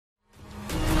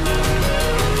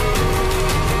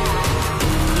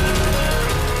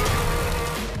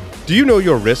Do you know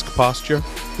your risk posture?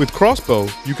 With Crossbow,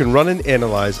 you can run and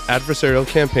analyze adversarial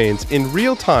campaigns in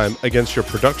real time against your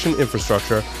production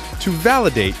infrastructure to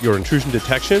validate your intrusion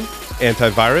detection,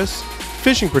 antivirus,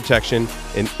 phishing protection,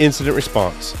 and incident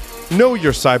response. Know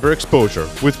your cyber exposure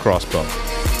with Crossbow.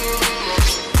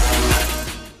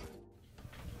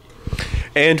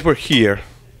 And we're here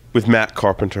with Matt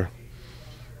Carpenter.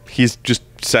 He's just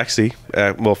sexy.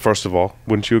 Well, first of all,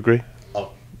 wouldn't you agree?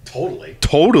 Oh, totally.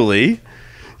 Totally?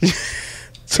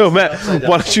 So Matt,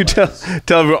 why don't you tell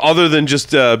everyone, other than just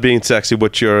being sexy,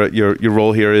 what your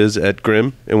role here is at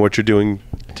Grimm and what you're doing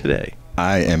today?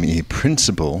 I am a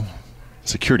principal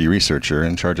security researcher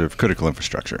in charge of critical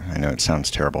infrastructure. I know it sounds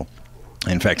terrible.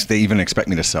 In fact, they even expect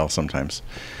me to sell sometimes.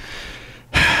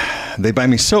 They buy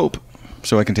me soap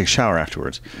so I can take a shower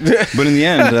afterwards. But in the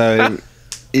end,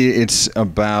 it's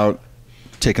about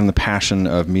taking the passion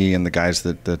of me and the guys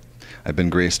that I've been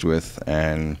graced with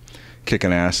and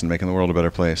kicking ass and making the world a better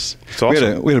place. It's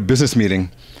awesome. We had a business meeting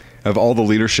of all the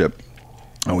leadership.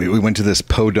 We went to this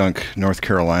Podunk, North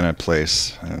Carolina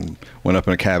place and went up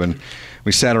in a cabin.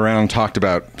 We sat around and talked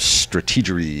about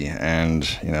strategy and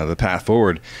the path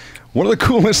forward. One of the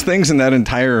coolest things in that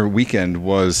entire weekend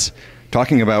was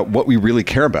talking about what we really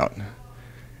care about.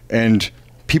 And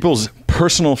people's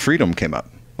personal freedom came up,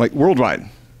 like worldwide.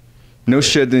 No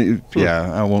shit.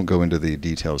 Yeah, I won't go into the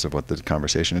details of what the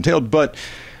conversation entailed, but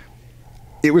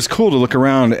it was cool to look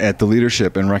around at the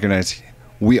leadership and recognize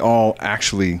we all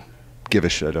actually give a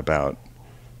shit about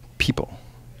people.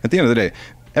 At the end of the day,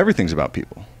 everything's about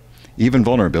people, even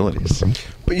vulnerabilities.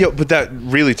 But that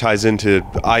really ties into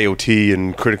IoT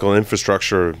and critical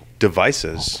infrastructure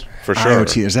devices, for sure.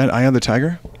 IoT, is that Eye of the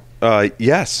Tiger?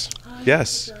 Yes.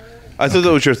 Yes. I thought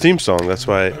that was your theme song. That's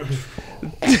why.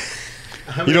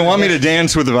 You don't want me to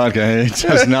dance with the vodka. It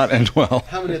does not end well.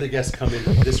 How many of the guests come in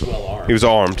this well armed? He was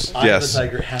armed, yes. Eye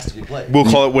of the Tiger has to be played. We'll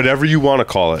call it whatever you want to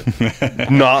call it.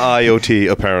 Not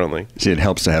IoT, apparently. See, it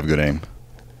helps to have good aim.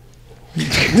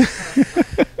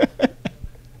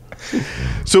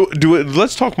 So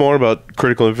let's talk more about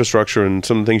critical infrastructure and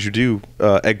some of the things you do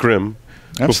at Grimm.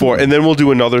 Before, and then we'll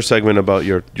do another segment about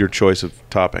your choice of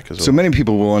topic as well. So many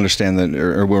people will understand that,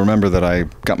 or will remember that I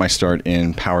got my start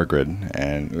in power grid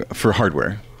and for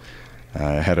hardware.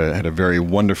 I had a very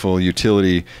wonderful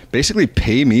utility basically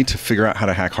pay me to figure out how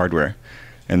to hack hardware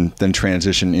and then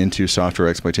transition into software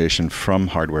exploitation from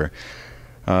hardware.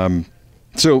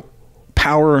 So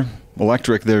power,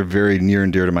 electric, they're very near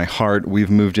and dear to my heart.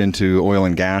 We've moved into oil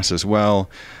and gas as well,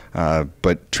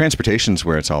 but transportation's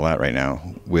where it's all at right now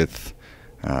with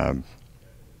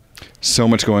so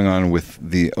much going on with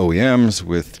the OEMs,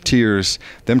 with tiers,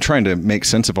 them trying to make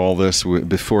sense of all this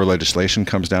before legislation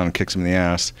comes down and kicks them in the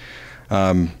ass.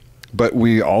 But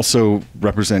we also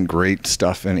represent great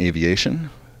stuff in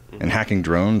aviation and hacking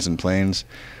drones and planes.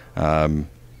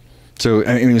 So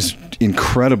I mean, it was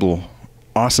incredible,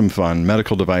 awesome fun,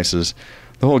 medical devices,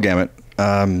 the whole gamut.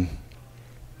 And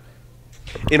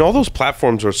all those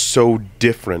platforms are so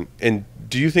different. And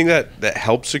do you think that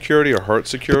helps security or hurts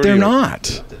security? But they're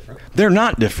not. They're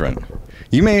not different.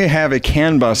 You may have a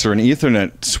CAN bus or an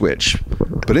Ethernet switch,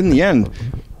 but in the end,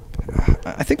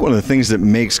 I think one of the things that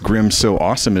makes Grimm so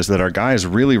awesome is that our guys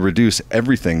really reduce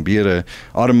everything, be it a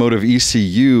automotive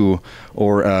ECU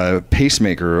or a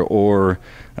pacemaker or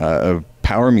a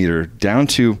power meter, down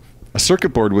to a circuit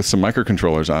board with some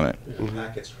microcontrollers on it.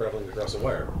 Packets traveling across a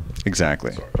wire.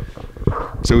 Exactly.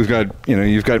 So we've got,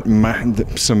 you've got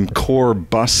some core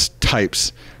bus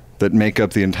types that make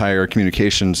up the entire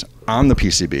communications on the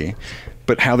PCB,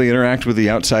 but how they interact with the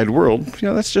outside world,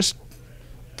 that's just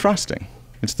frosting.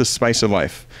 It's the spice of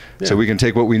life. Yeah. So we can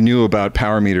take what we knew about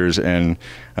power meters and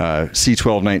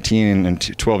C1219 and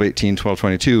 1218,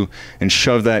 1222 and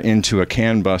shove that into a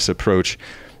CAN bus approach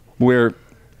where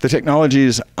the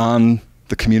technologies on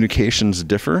the communications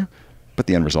differ, but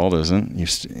the end result isn't.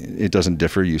 It doesn't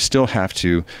differ. You still have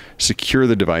to secure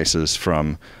the devices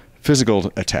from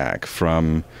physical attack,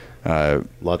 from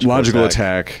logical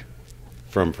attack.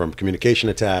 From communication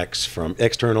attacks, from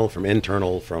external, from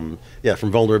internal, from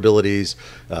vulnerabilities,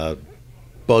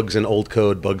 bugs in old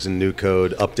code, bugs in new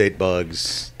code, update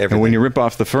bugs, everything. And when you rip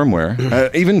off the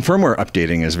firmware, even firmware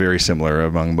updating is very similar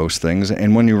among most things.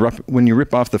 And when you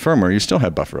rip off the firmware, you still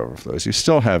have buffer overflows. You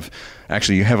still have,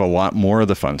 you have a lot more of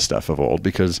the fun stuff of old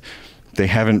because they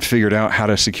haven't figured out how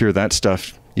to secure that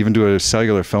stuff even to a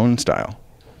cellular phone style.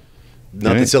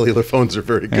 Not that cellular phones are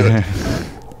very good.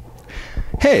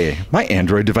 Hey, my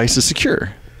Android device is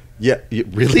secure. Yeah,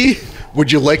 really?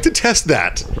 Would you like to test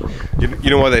that?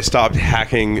 You know why they stopped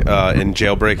hacking and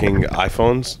jailbreaking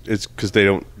iPhones? It's because they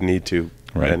don't need to.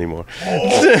 anymore.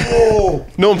 Oh!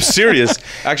 No, I'm serious.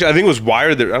 Actually, I think it was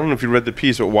Wired. I don't know if you read the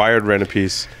piece, but Wired ran a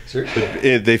piece.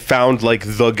 They found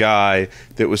like the guy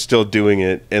that was still doing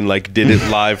it and like did it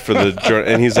live for the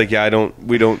journal. And he's like, yeah,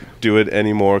 we don't do it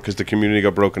anymore because the community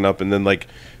got broken up, and then like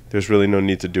there's really no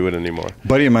need to do it anymore.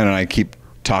 Buddy of mine and I keep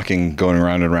going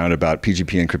around and around about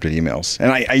PGP encrypted emails,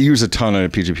 and I use a ton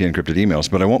of PGP encrypted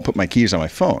emails, but I won't put my keys on my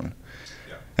phone.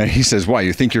 And he says, why,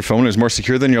 you think your phone is more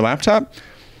secure than your laptop?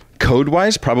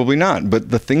 Code-wise, probably not. But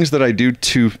the things that I do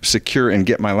to secure and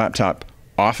get my laptop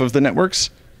off of the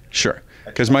networks, sure.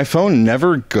 Because my phone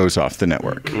never goes off the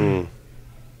network. Mm.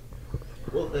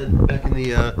 Well,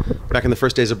 back in the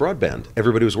first days of broadband,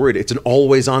 everybody was worried. It's an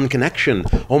always-on connection.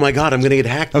 Oh my God, I'm going to get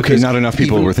hacked. Okay, not enough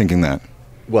people were thinking that.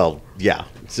 Well, yeah.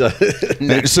 So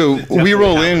we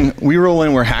roll in.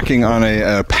 We're hacking on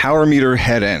a power meter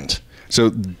head end.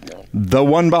 So the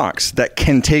one box that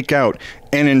can take out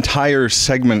an entire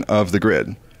segment of the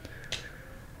grid.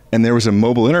 And there was a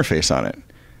mobile interface on it.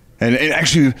 And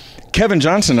actually, Kevin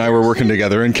Johnson and I were working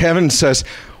together, and Kevin says,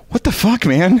 what the fuck,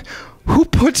 man? Who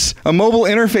puts a mobile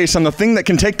interface on the thing that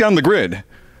can take down the grid?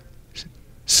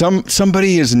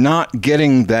 Somebody is not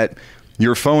getting that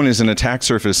your phone is an attack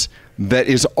surface that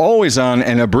is always on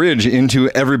and a bridge into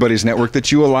everybody's network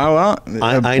that you allow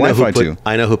Wi-Fi to.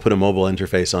 I know who put a mobile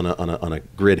interface on a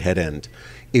grid head end.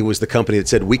 It was the company that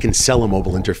said, we can sell a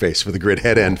mobile interface for the grid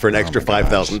head end for an extra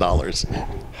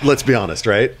 $5,000. Let's be honest,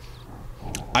 right?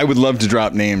 I would love to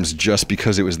drop names just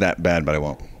because it was that bad, but I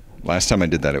won't. Last time I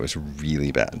did that, it was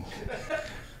really bad.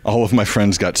 All of my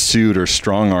friends got sued or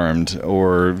strong-armed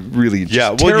or really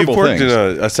just terrible you've worked things.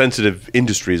 in a sensitive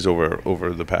industries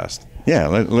over the past. Yeah,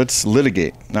 let's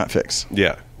litigate, not fix.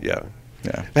 Yeah.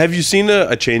 Have you seen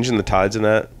a change in the tides in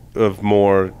that, of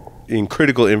more in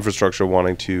critical infrastructure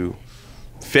wanting to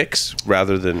fix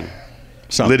rather than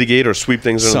litigate or sweep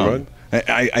things under the rug?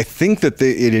 I think that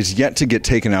it is yet to get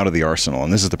taken out of the arsenal,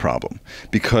 and this is the problem.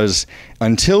 Because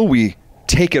until we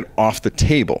take it off the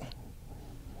table,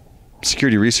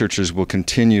 security researchers will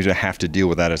continue to have to deal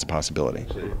with that as a possibility.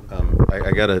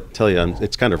 I got to tell you,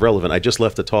 it's kind of relevant. I just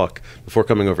left a talk before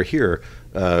coming over here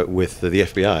with the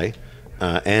FBI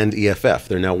and EFF.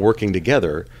 They're now working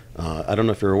together. I don't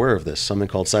know if you're aware of this, something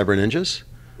called Cyber Ninjas.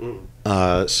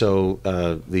 So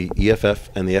the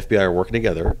EFF and the FBI are working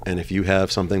together, and if you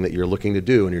have something that you're looking to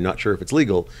do and you're not sure if it's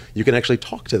legal, you can actually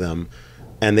talk to them,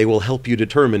 and they will help you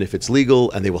determine if it's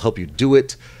legal, and they will help you do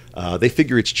it. They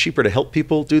figure it's cheaper to help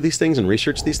people do these things and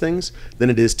research these things than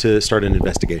it is to start an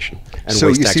investigation and so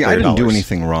waste you see, taxpayer I didn't do dollars.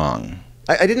 anything wrong.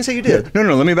 I didn't say you did.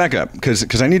 No, let me back up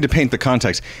because I need to paint the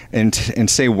context and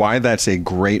say why that's a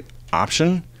great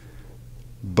option,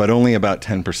 but only about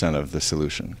 10% of the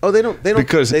solution. Oh, they don't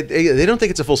because they don't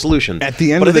think it's a full solution. At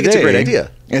the end but of I the think day, it's a great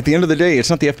idea. At the end of the day, it's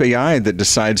not the FBI that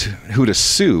decides who to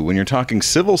sue when you're talking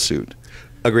civil suit.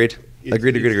 Agreed.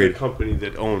 Agreed. It's the company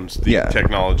that owns the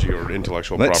technology or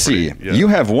intellectual Let's property. see. Yeah. You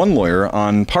have one lawyer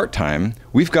on part-time.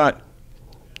 We've got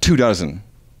 24,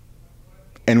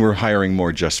 and we're hiring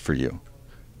more just for you.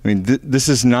 I mean, this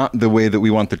is not the way that we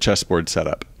want the chessboard set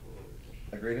up.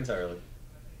 Agreed entirely.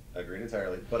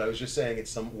 But I was just saying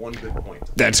it's one good point.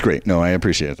 That's great. No, I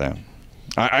appreciate that.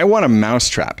 I want a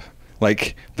mousetrap.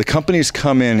 Like, the companies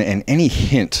come in and any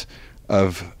hint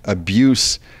of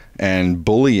abuse and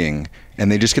bullying,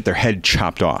 and they just get their head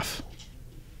chopped off.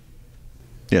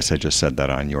 Yes, I just said that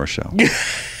on your show.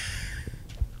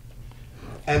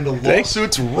 And the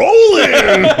lawsuit's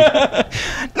rolling!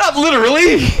 Not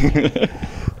literally!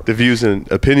 The views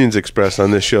and opinions expressed on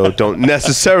this show don't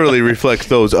necessarily reflect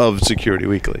those of Security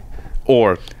Weekly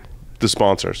or the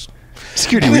sponsors.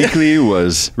 Security Weekly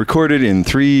was recorded in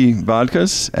 3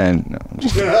 vodkas and... No, I'm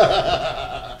just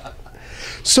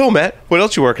So, Matt, what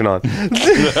else you working on?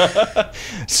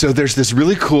 So there's this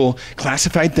really cool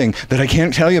classified thing that I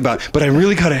can't tell you about, but I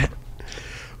really gotta...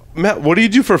 Matt, what do you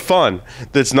do for fun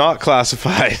that's not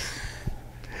classified?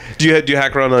 Do you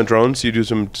hack around on drones? Do you do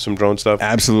some drone stuff?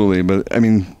 Absolutely, but I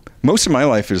mean, most of my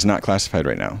life is not classified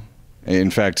right now. In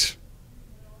fact,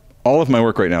 all of my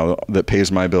work right now that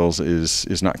pays my bills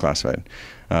is not classified.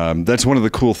 That's one of the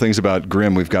cool things about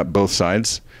Grimm. We've got both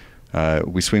sides.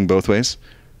 We swing both ways.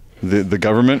 The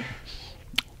government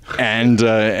and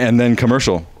then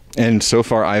commercial. And so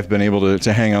far, I've been able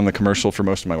to hang on the commercial for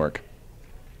most of my work.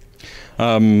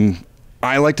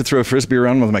 I like to throw a Frisbee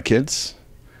around with my kids.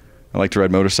 I like to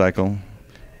ride motorcycle.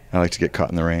 I like to get caught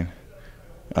in the rain.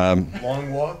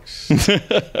 Long walks. This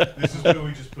is where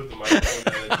we just put the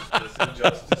microphone down and just listen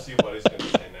just to see what he's going to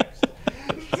say next.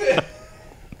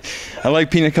 I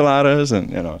like pina coladas and,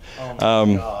 you know. Oh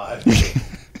my God.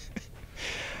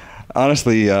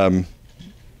 Honestly,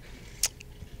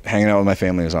 hanging out with my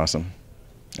family is awesome.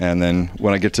 And then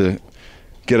when I get to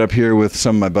get up here with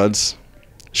some of my buds,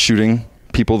 shooting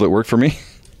people that work for me,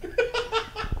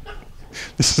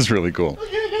 this is really cool.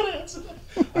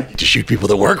 I get to shoot people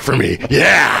that work for me.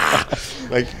 Yeah.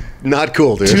 Like, not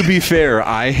cool, dude. To be fair,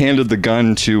 I handed the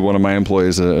gun to one of my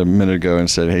employees a minute ago and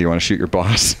said, hey, you want to shoot your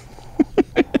boss?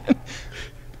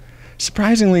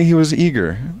 Surprisingly, he was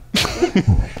eager.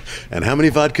 And how many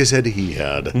vodkas had he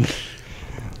had?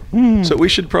 So we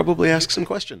should probably ask some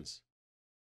questions.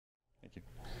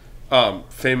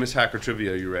 Famous hacker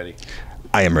trivia. Are you ready?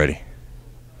 I am ready.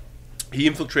 He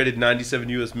infiltrated 97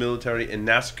 U.S. military and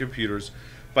NASA computers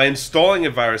by installing a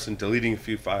virus and deleting a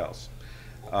few files.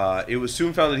 It was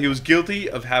soon found that he was guilty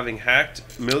of having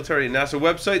hacked military and NASA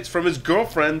websites from his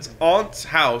girlfriend's aunt's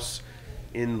house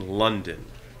in London.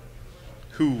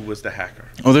 Who was the hacker?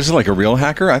 Oh, this is like a real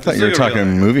hacker? I thought you were like a real talking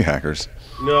hacker. movie hackers.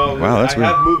 No, Wow, that's I weird.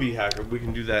 have movie hacker. We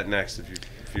can do that next if you're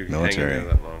hanging Military. there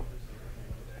that long.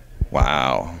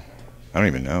 Wow. I don't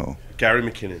even know. Gary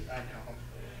McKinnon.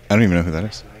 I don't even know who that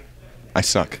is. I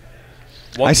suck.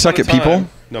 Once suck upon at a people? time,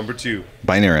 Number 2.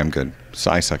 Binary, I'm good. So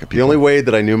I suck at people. The only way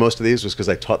that I knew most of these was because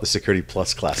I taught the Security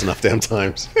Plus class enough damn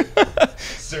times.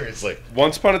 Seriously.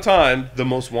 Once upon a time, the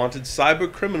most wanted cyber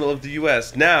criminal of the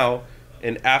U.S., now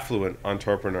an affluent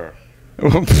entrepreneur.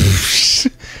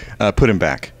 Put him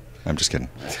back. I'm just kidding.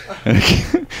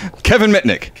 Kevin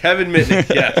Mitnick. Kevin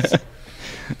Mitnick, yes.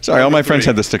 Sorry, all my friends 3.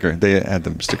 had the sticker. They had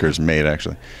the stickers made,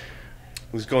 actually.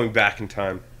 Who's going back in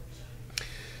time.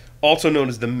 Also known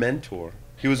as the Mentor,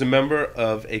 he was a member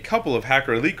of a couple of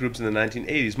hacker elite groups in the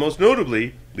 1980s, most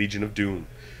notably Legion of Doom,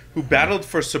 who battled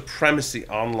for supremacy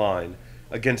online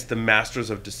against the Masters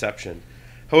of Deception.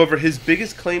 However, his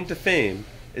biggest claim to fame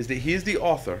is that he is the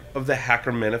author of the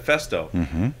Hacker Manifesto,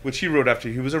 which he wrote after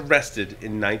he was arrested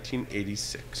in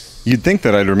 1986. You'd think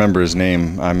that I'd remember his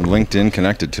name. I'm LinkedIn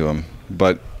connected to him,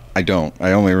 but I don't.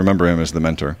 I only remember him as the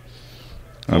mentor.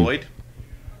 Lloyd?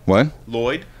 What?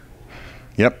 Lloyd?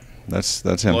 Yep, that's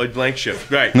him. Lloyd Blankenship.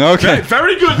 Right. Okay.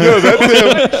 Very good. No, that's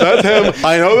him. That's him.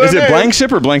 I know that Is it name.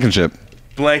 Blankship or Blankenship?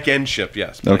 Blankenship,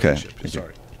 yes. Okay. Blankenship,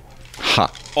 sorry.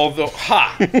 Ha. Although,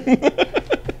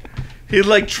 he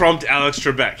like trumped Alex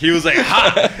Trebek. He was like,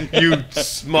 ha! You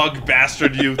smug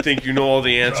bastard, you think you know all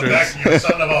the answers. You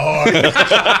son of a whore.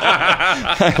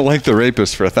 I like the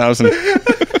rapist for 1,000.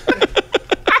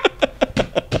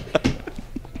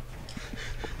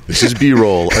 This is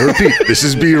B-roll. I repeat, this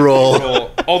is B-roll.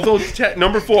 Although,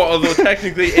 number 4, although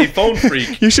technically a phone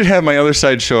freak. You should have my other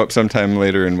side show up sometime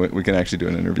later and we can actually do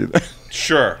an interview there.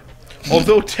 Sure.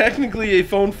 Although technically a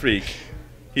phone freak,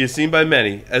 he is seen by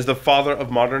many as the father of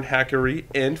modern hackery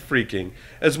and freaking,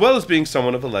 as well as being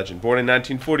somewhat of a legend. Born in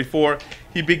 1944,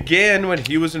 he began when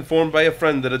he was informed by a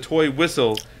friend that a toy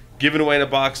whistle given away in a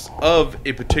box of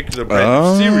a particular brand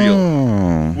of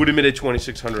cereal would emit a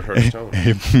 2600 hertz tone.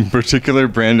 A particular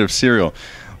brand of cereal.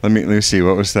 Let me see.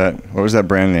 What was that? What was that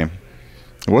brand name?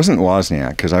 It wasn't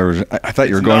Wozniak because I thought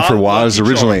you were going for Woz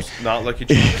originally. Not Lucky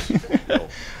Charms. No.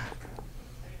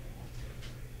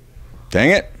 Dang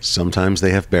it! Sometimes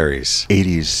they have berries.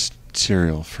 80s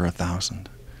cereal for 1,000.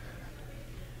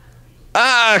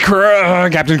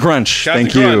 Captain Crunch. Captain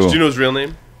Thank Crunch. you. Do you know his real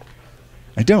name?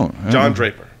 I don't. John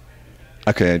Draper.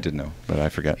 Okay, I did know, but I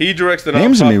forgot. He directs the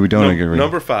Names of me we don't agree.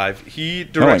 Number 5. He I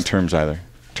don't like directs. terms either.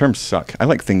 Terms suck. I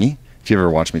like Thingy. If you ever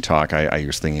watch me talk, I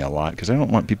use Thingy a lot because I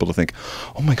don't want people to think,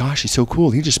 oh my gosh, he's so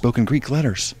cool. He just spoke in Greek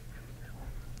letters.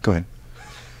 Go ahead.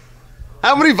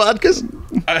 How many vodkas?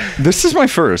 This is my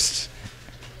first.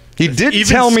 He did even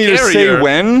tell me to say scarier.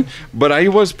 when, but I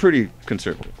was pretty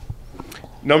conservative.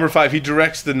 Number 5. He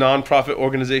directs the nonprofit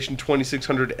organization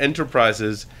 2600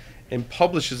 Enterprises and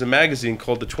publishes a magazine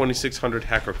called the 2600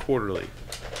 Hacker Quarterly.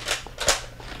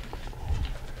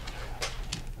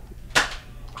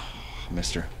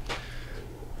 Mister.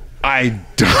 I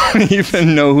don't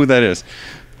even know who that is.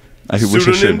 I wish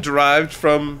I Pseudonym should. derived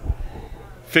from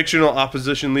fictional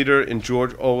opposition leader in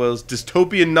George Orwell's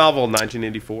dystopian novel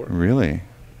 1984. Really?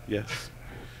 Yes.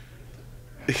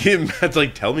 Matt's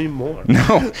like, tell me more.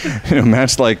 No.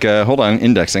 Matt's like, hold on,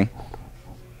 indexing.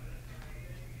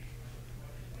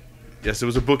 Yes, there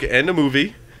was a book and a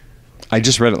movie. I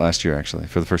just read it last year, actually,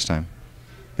 for the first time.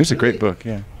 It was a great book,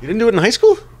 yeah. You didn't do it in high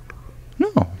school?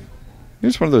 No. It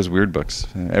was one of those weird books.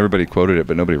 Everybody quoted it,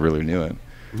 but nobody really knew it.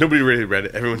 Nobody really read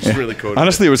it. Everyone just really quoted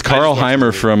Honestly, it was I just Carl watched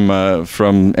Heimer the movie.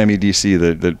 from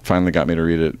MEDC that finally got me to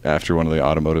read it after one of the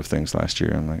automotive things last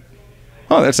year. I'm like,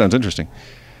 oh, that sounds interesting.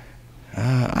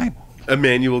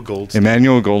 Emmanuel Goldstein.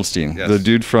 Emmanuel Goldstein, Yes. the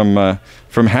dude from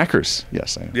Hackers.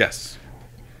 Yes, I know. Yes.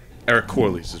 Eric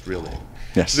Corley's his real name.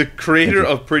 Yes. The creator Thank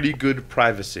you. of Pretty Good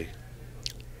Privacy.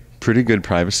 pretty good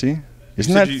privacy.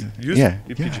 Isn't said that? you use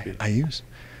PGP. I use.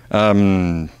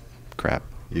 Crap.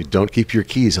 You don't keep your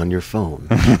keys on your phone.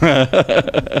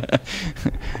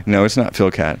 No, it's not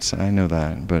Phil Katz. I know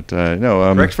that, but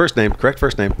no. Correct first name. Correct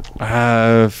first name.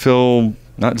 Phil,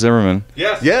 not Zimmerman.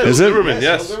 Yes. Yes. Is it? Zimmerman,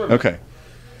 yes. Okay.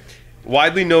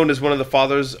 Widely known as one of the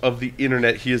fathers of the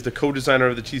Internet, he is the co-designer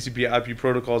of the TCP/IP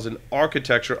protocols and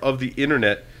architecture of the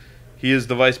Internet. He is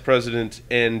the vice president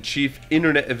and chief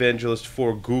Internet evangelist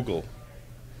for Google.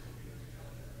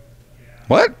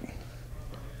 What?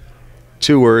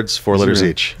 2 words, 4 letters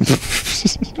really? each.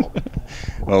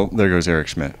 Well, there goes Eric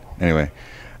Schmidt. Anyway,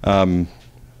 I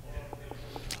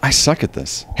suck at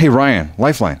this. Hey, Ryan,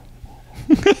 Lifeline.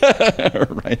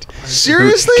 Right.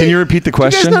 Seriously? Can you repeat the You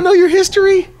question? guys not know your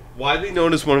history? Widely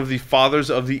known as one of the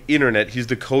fathers of the Internet, he's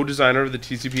the co-designer of the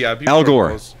TCP/IP Al Gore.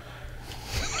 protocols.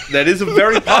 That is a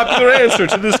very popular answer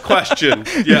to this question.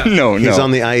 Yeah. No, He's no.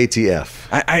 on the IETF.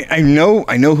 I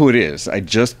know who it is.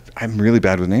 I'm really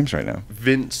bad with names right now.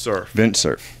 Vint Cerf. Vint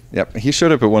Cerf. Yep. He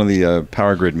showed up at one of the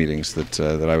power grid meetings that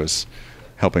I was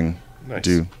helping Nice.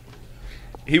 do.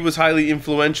 He was highly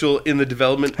influential in the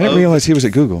development I didn't realize he was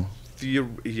at Google.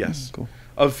 yes. Cool.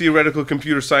 Of theoretical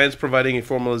computer science, providing a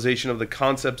formalization of the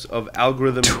concepts of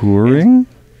algorithm. Turing?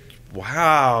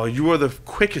 Wow, you are the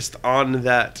quickest on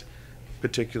that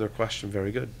particular question.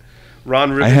 Very good.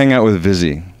 Ron I Rivers. hang out with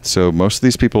Vizzy, so most of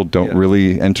these people don't Yeah.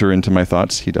 really enter into my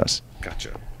thoughts. He does.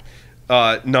 Gotcha.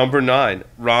 Number 9,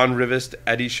 Ron Rivest,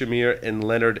 Adi Shamir, and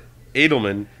Leonard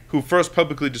Edelman, who first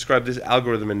publicly described this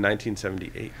algorithm in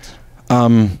 1978.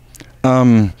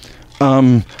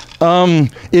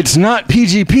 It's not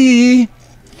PGP.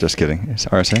 Just kidding. It's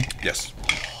RSA. Yes.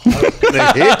 They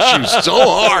hit you so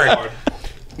hard.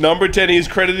 Number 10, he is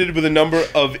credited with a number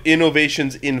of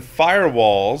innovations in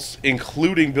firewalls,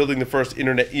 including building the first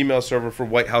internet email server for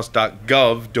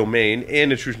whitehouse.gov domain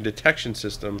and intrusion detection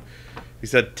system.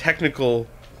 He's had technical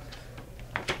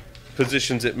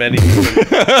positions at many different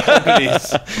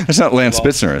companies. That's not Lance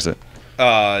Spitzner, is it?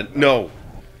 No.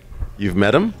 You've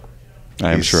met him? I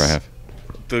am He's- sure I have.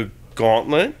 The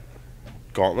Gauntlet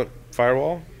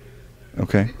firewall.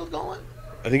 Okay.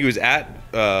 I think he was at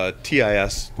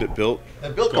TIS that built.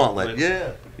 That built Gauntlet,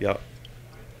 yeah. Yep.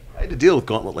 I had to deal with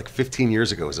Gauntlet like 15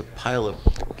 years ago as a pile of...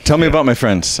 Tell me about my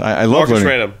friends. I love Marcus learning.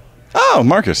 Random. Oh,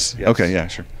 Marcus. Yes. Okay, yeah,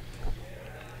 sure.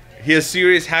 He has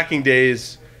serious hacking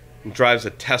days and drives a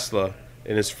Tesla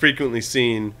and is frequently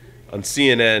seen on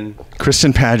CNN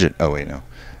Kristen Paget. Oh, wait, no.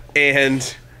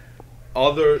 and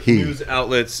other news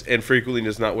outlets, and frequently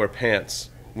does not wear pants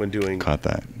when doing Caught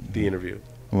that. the interview.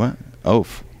 What? Oh.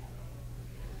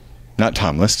 Not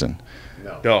Tom Liston.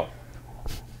 No.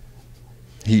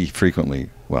 He frequently,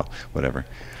 well, whatever.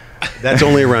 That's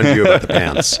only around you about the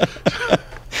pants.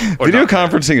 Video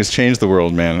conferencing has changed the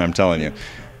world, man, I'm telling you.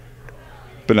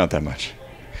 But not that much.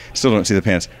 Still don't see the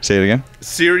pants. Say it again.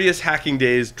 Serious hacking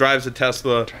days, drives a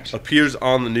Tesla, appears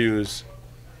on the news.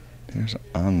 There's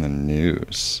on the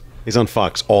news. He's on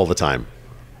Fox all the time.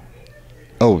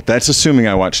 Oh, that's assuming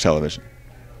I watch television.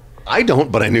 I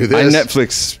don't, but I knew I this.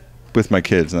 Netflix with my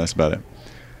kids, and that's about it.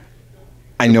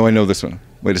 I know this one.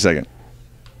 Wait a second.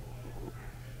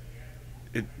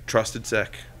 Trusted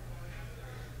Sec.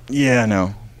 Yeah,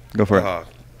 no. Go for it.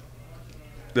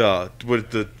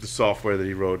 What the software that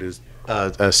he wrote is.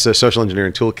 Social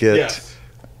engineering toolkit. Yes.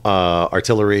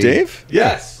 Artillery. Dave?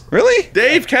 Yes. Really?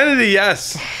 Dave Kennedy,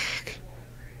 yes.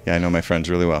 Yeah, I know my friends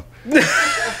really well.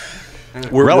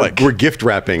 We're gift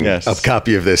wrapping Yes. a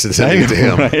copy of this and sending it to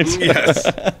him. Right? Yes.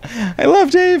 I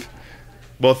love Dave.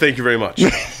 Well, thank you very much,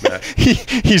 Matt.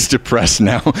 He's depressed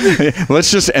now.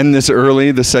 Let's just end this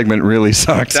early. The segment really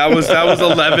sucked. That was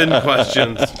 11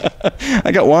 questions.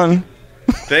 I got one.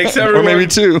 Thanks everyone. maybe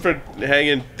two. For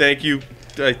hanging. Thank you.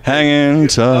 Hanging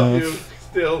Love you tough.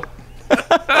 still.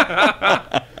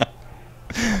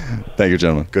 Thank you,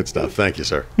 gentlemen. Good stuff. Thank you,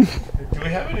 sir. Do we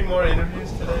have any more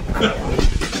interviews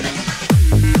today?